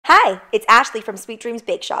Hi, it's Ashley from Sweet Dreams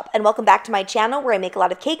Bake Shop, and welcome back to my channel where I make a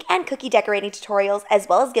lot of cake and cookie decorating tutorials as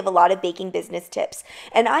well as give a lot of baking business tips.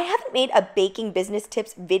 And I haven't made a baking business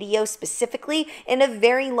tips video specifically in a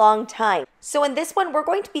very long time. So in this one, we're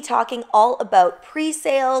going to be talking all about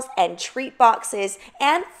pre-sales and treat boxes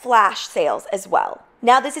and flash sales as well.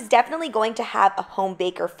 Now, this is definitely going to have a home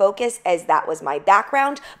baker focus as that was my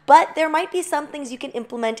background, but there might be some things you can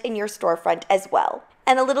implement in your storefront as well.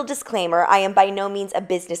 And a little disclaimer, I am by no means a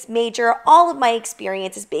business major. All of my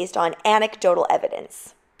experience is based on anecdotal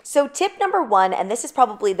evidence. So tip number one, and this is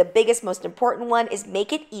probably the biggest, most important one, is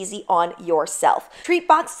make it easy on yourself. Treat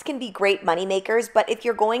boxes can be great money makers, but if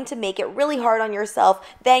you're going to make it really hard on yourself,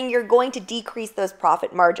 then you're going to decrease those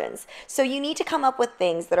profit margins. So you need to come up with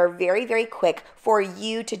things that are very, very quick for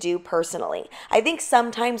you to do personally. I think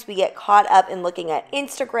sometimes we get caught up in looking at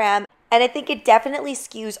Instagram, and I think it definitely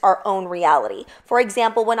skews our own reality. For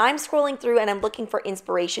example, when I'm scrolling through and I'm looking for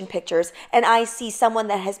inspiration pictures and I see someone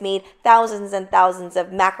that has made thousands and thousands of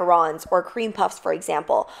macarons or cream puffs, for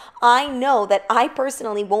example, I know that I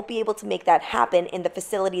personally won't be able to make that happen in the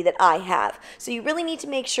facility that I have. So you really need to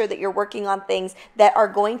make sure that you're working on things that are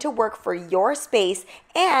going to work for your space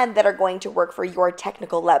and that are going to work for your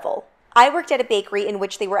technical level. I worked at a bakery in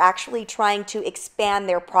which they were actually trying to expand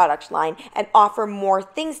their product line and offer more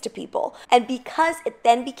things to people. And because it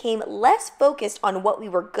then became less focused on what we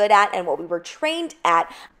were good at and what we were trained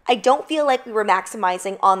at, I don't feel like we were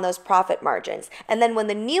maximizing on those profit margins. And then when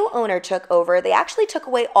the new owner took over, they actually took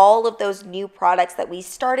away all of those new products that we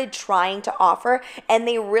started trying to offer, and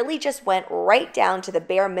they really just went right down to the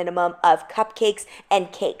bare minimum of cupcakes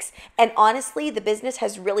and cakes. And honestly, the business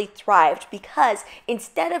has really thrived because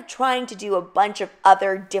instead of trying to do a bunch of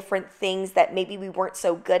other different things that maybe we weren't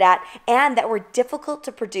so good at and that were difficult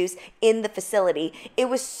to produce in the facility, it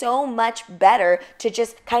was so much better to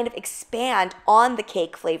just kind of expand on the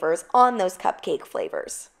cake flavors, on those cupcake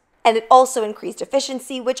flavors. And it also increased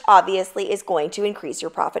efficiency, which obviously is going to increase your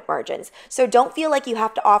profit margins. So don't feel like you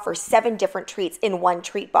have to offer 7 different treats in one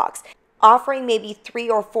treat box. Offering maybe 3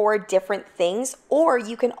 or 4 different things, or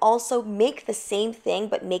you can also make the same thing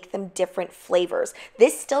but make them different flavors.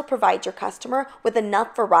 This still provides your customer with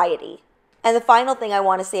enough variety. And the final thing I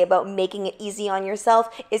want to say about making it easy on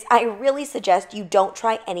yourself is I really suggest you don't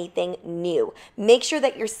try anything new. Make sure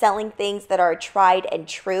that you're selling things that are tried and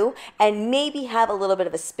true and maybe have a little bit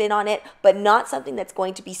of a spin on it, but not something that's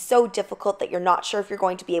going to be so difficult that you're not sure if you're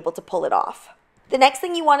going to be able to pull it off. The next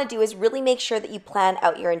thing you want to do is really make sure that you plan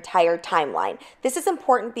out your entire timeline. This is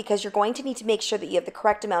important because you're going to need to make sure that you have the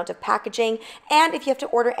correct amount of packaging, and if you have to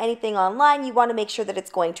order anything online, you want to make sure that it's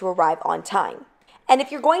going to arrive on time. And if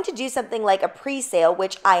you're going to do something like a pre-sale,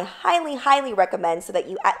 which I highly, highly recommend so that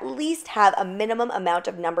you at least have a minimum amount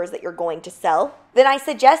of numbers that you're going to sell, then I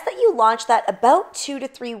suggest that you launch that about 2 to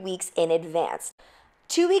 3 weeks in advance.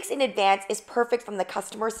 2 weeks in advance is perfect from the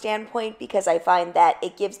customer standpoint because I find that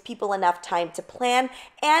it gives people enough time to plan,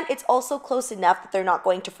 and it's also close enough that they're not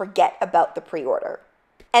going to forget about the pre-order.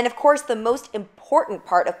 And of course, the most important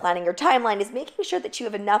part of planning your timeline is making sure that you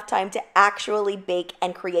have enough time to actually bake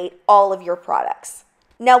and create all of your products.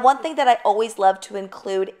 Now, one thing that I always love to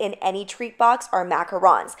include in any treat box are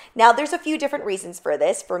macarons. Now, there's a few different reasons for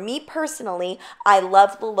this. For me personally, I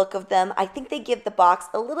love the look of them. I think they give the box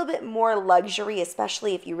a little bit more luxury,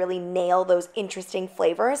 especially if you really nail those interesting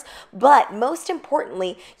flavors. But most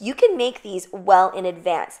importantly, you can make these well in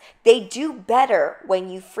advance. They do better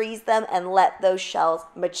when you freeze them and let those shells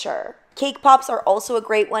mature. Cake pops are also a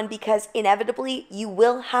great one because inevitably you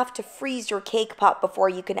will have to freeze your cake pop before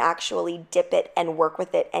you can actually dip it and work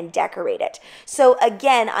with it and decorate it. So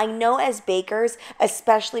again, I know as bakers,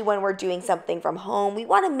 especially when we're doing something from home, we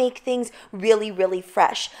want to make things really, really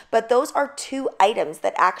fresh. But those are 2 items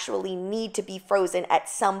that actually need to be frozen at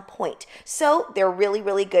some point. So they're really,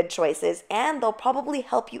 really good choices, and they'll probably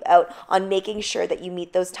help you out on making sure that you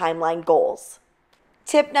meet those timeline goals.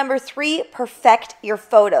 Tip number 3, perfect your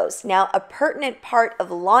photos. Now, a pertinent part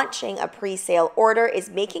of launching a pre-sale order is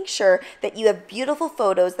making sure that you have beautiful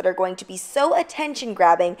photos that are going to be so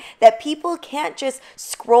attention-grabbing that people can't just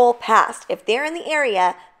scroll past. If they're in the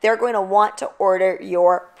area, they're going to want to order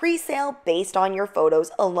your pre-sale based on your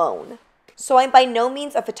photos alone. So I'm by no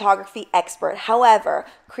means a photography expert. However,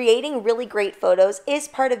 creating really great photos is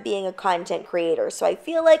part of being a content creator. So I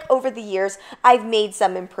feel like over the years, I've made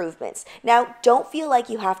some improvements. Now, don't feel like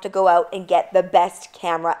you have to go out and get the best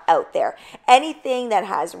camera out there. Anything that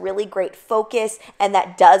has really great focus and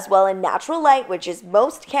that does well in natural light, which is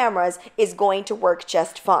most cameras, is going to work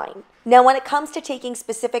just fine. Now, when it comes to taking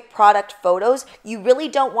specific product photos, you really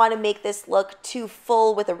don't want to make this look too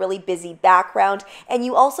full with a really busy background, and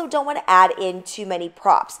you also don't want to add in too many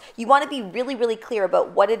props. You want to be really, really clear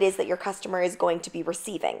about what it is that your customer is going to be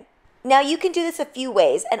receiving. Now, you can do this a few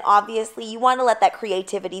ways, and obviously you want to let that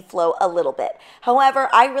creativity flow a little bit. However,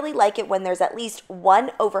 I really like it when there's at least one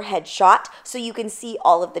overhead shot so you can see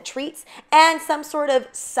all of the treats, and some sort of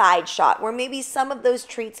side shot where maybe some of those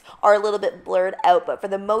treats are a little bit blurred out, but for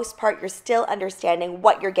the most part, you're still understanding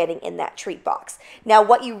what you're getting in that treat box. Now,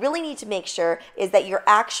 what you really need to make sure is that you're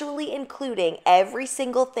actually including every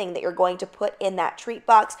single thing that you're going to put in that treat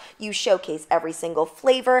box. You showcase every single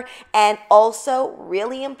flavor, and also,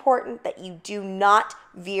 really important, that you do not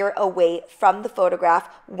veer away from the photograph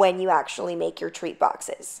when you actually make your treat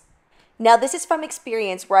boxes. Now, this is from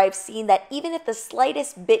experience where I've seen that even if the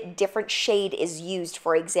slightest bit different shade is used,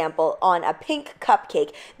 for example, on a pink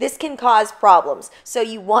cupcake, this can cause problems. So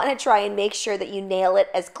you want to try and make sure that you nail it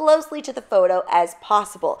as closely to the photo as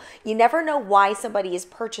possible. You never know why somebody is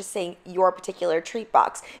purchasing your particular treat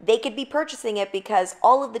box. They could be purchasing it because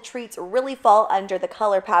all of the treats really fall under the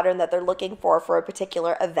color pattern that they're looking for a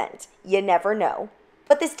particular event. You never know.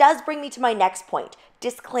 But this does bring me to my next point,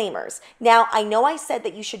 disclaimers. Now, I know I said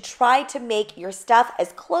that you should try to make your stuff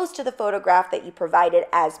as close to the photograph that you provided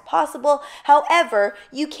as possible. However,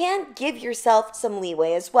 you can give yourself some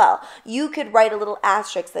leeway as well. You could write a little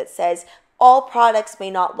asterisk that says, all products may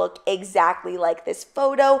not look exactly like this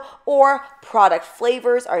photo, or product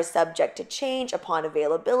flavors are subject to change upon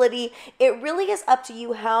availability. It really is up to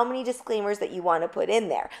you how many disclaimers that you want to put in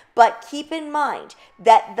there. But keep in mind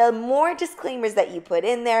that the more disclaimers that you put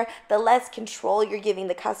in there, the less control you're giving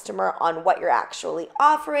the customer on what you're actually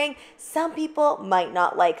offering. Some people might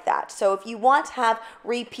not like that. So if you want to have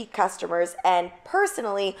repeat customers, and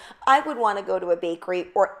personally, I would want to go to a bakery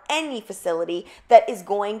or any facility that is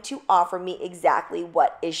going to offer me exactly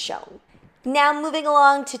what is shown. Now, moving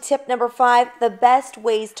along to tip number 5, the best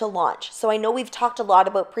ways to launch. So I know we've talked a lot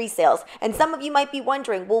about pre-sales, and some of you might be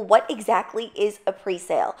wondering, well, what exactly is a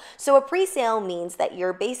pre-sale? So a pre-sale means that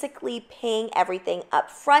you're basically paying everything up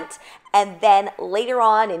front, and then later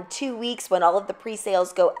on in 2 weeks, when all of the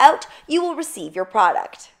pre-sales go out, you will receive your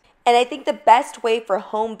product. And I think the best way for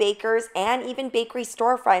home bakers and even bakery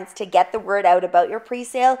storefronts to get the word out about your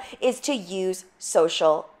pre-sale is to use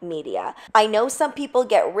social media. I know some people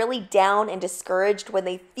get really down and discouraged when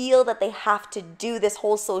they feel that they have to do this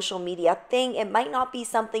whole social media thing. It might not be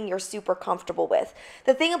something you're super comfortable with.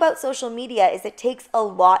 The thing about social media is it takes a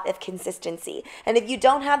lot of consistency. And if you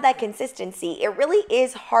don't have that consistency, it really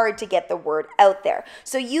is hard to get the word out there.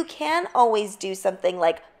 So you can always do something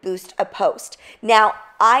like boost a post. Now,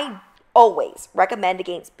 I always recommend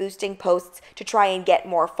against boosting posts to try and get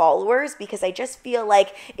more followers, because I just feel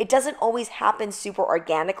like it doesn't always happen super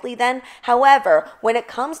organically then. However, when it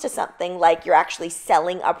comes to something like you're actually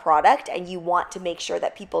selling a product and you want to make sure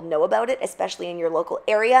that people know about it, especially in your local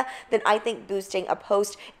area, then I think boosting a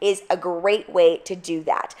post is a great way to do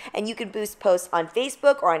that. And you can boost posts on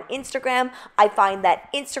Facebook or on Instagram. I find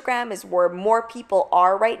that Instagram is where more people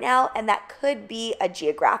are right now, and that could be a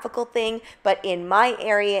geographical thing, but in my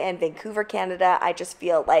area in Vancouver, Canada, I just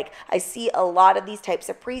feel like I see a lot of these types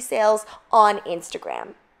of pre-sales on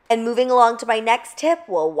Instagram. And moving along to my next tip,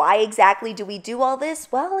 well, why exactly do we do all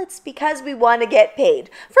this? Well, it's because we want to get paid,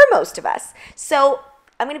 for most of us. So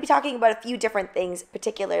I'm going to be talking about a few different things,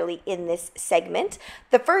 particularly in this segment.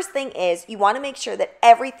 The first thing is you want to make sure that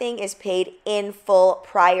everything is paid in full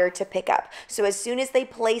prior to pickup. So as soon as they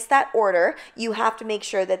place that order, you have to make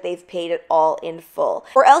sure that they've paid it all in full,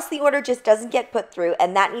 or else the order just doesn't get put through,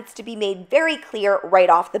 and that needs to be made very clear right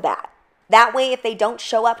off the bat. That way, if they don't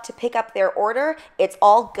show up to pick up their order, it's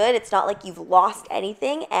all good. It's not like you've lost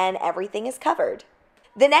anything, and everything is covered.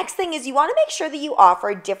 The next thing is you want to make sure that you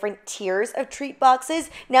offer different tiers of treat boxes.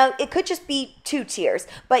 Now, it could just be 2 tiers,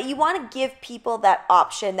 but you want to give people that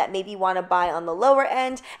option that maybe want to buy on the lower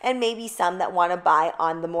end and maybe some that want to buy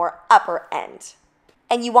on the more upper end.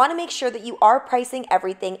 And you want to make sure that you are pricing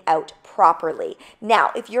everything out properly.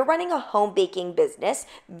 Now, if you're running a home baking business,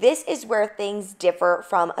 this is where things differ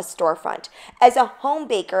from a storefront. As a home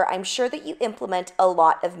baker, I'm sure that you implement a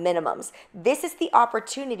lot of minimums. This is the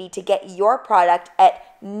opportunity to get your product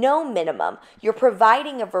at no minimum. You're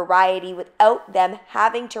providing a variety without them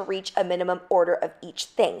having to reach a minimum order of each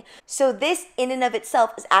thing. So this in and of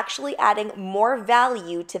itself is actually adding more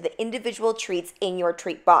value to the individual treats in your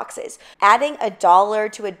treat boxes. Adding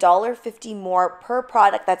 $1 to $1.50 more per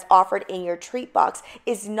product that's offered in your treat box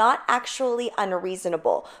is not actually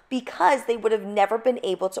unreasonable, because they would have never been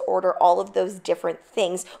able to order all of those different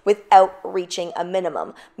things without reaching a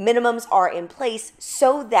minimum. Minimums are in place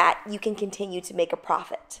so that you can continue to make a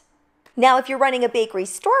profit. Now, if you're running a bakery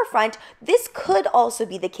storefront, this could also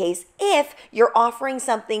be the case if you're offering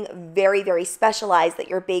something very, very specialized that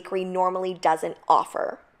your bakery normally doesn't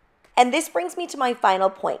offer. And this brings me to my final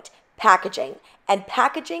point, packaging. And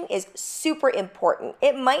packaging is super important.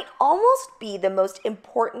 It might almost be the most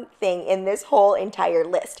important thing in this whole entire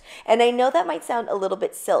list. And I know that might sound a little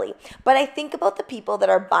bit silly, but I think about the people that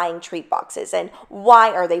are buying treat boxes and why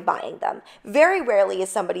are they buying them? Very rarely is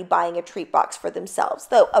somebody buying a treat box for themselves,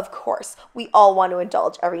 though of course we all want to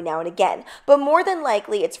indulge every now and again, but more than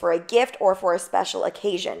likely it's for a gift or for a special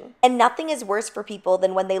occasion. And nothing is worse for people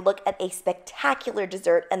than when they look at a spectacular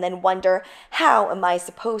dessert and then wonder, how am I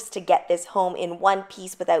supposed to get this home in one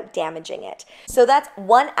piece without damaging it? So that's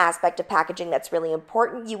one aspect of packaging that's really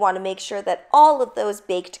important. You want to make sure that all of those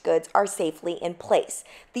baked goods are safely in place.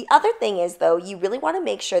 The other thing is, though, you really want to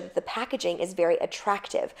make sure that the packaging is very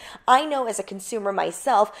attractive. I know as a consumer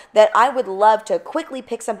myself that I would love to quickly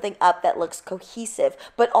pick something up that looks cohesive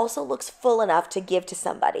but also looks full enough to give to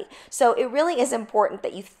somebody. So it really is important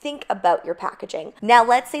that you think about your packaging. Now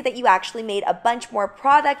let's say that you actually made a bunch more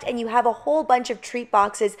product and you have a whole bunch of treat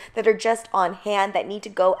boxes that are just on hand that need to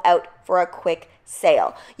go out for a quick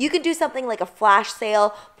sale. You can do something like a flash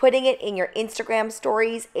sale. Putting it in your Instagram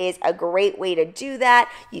stories is a great way to do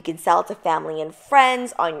that. You can sell it to family and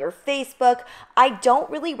friends on your Facebook. I don't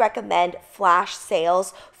really recommend flash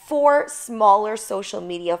sales for smaller social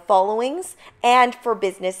media followings and for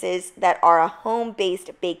businesses that are a home-based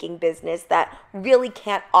baking business that really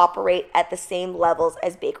can't operate at the same levels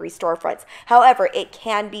as bakery storefronts. However, it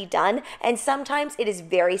can be done, and sometimes it is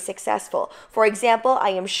very successful. For example, I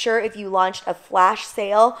am sure if you launched a flash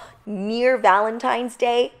sale near Valentine's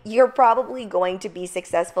Day, you're probably going to be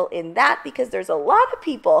successful in that, because there's a lot of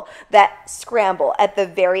people that scramble at the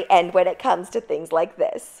very end when it comes to things like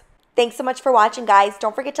this. Thanks so much for watching, guys.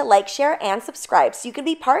 Don't forget to like, share, and subscribe so you can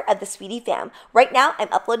be part of the Sweetie fam. Right now, I'm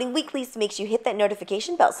uploading weekly, so make sure you hit that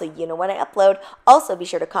notification bell so you know when I upload. Also, be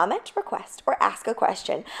sure to comment, request, or ask a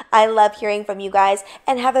question. I love hearing from you guys,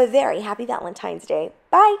 and have a very happy Valentine's Day.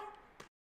 Bye!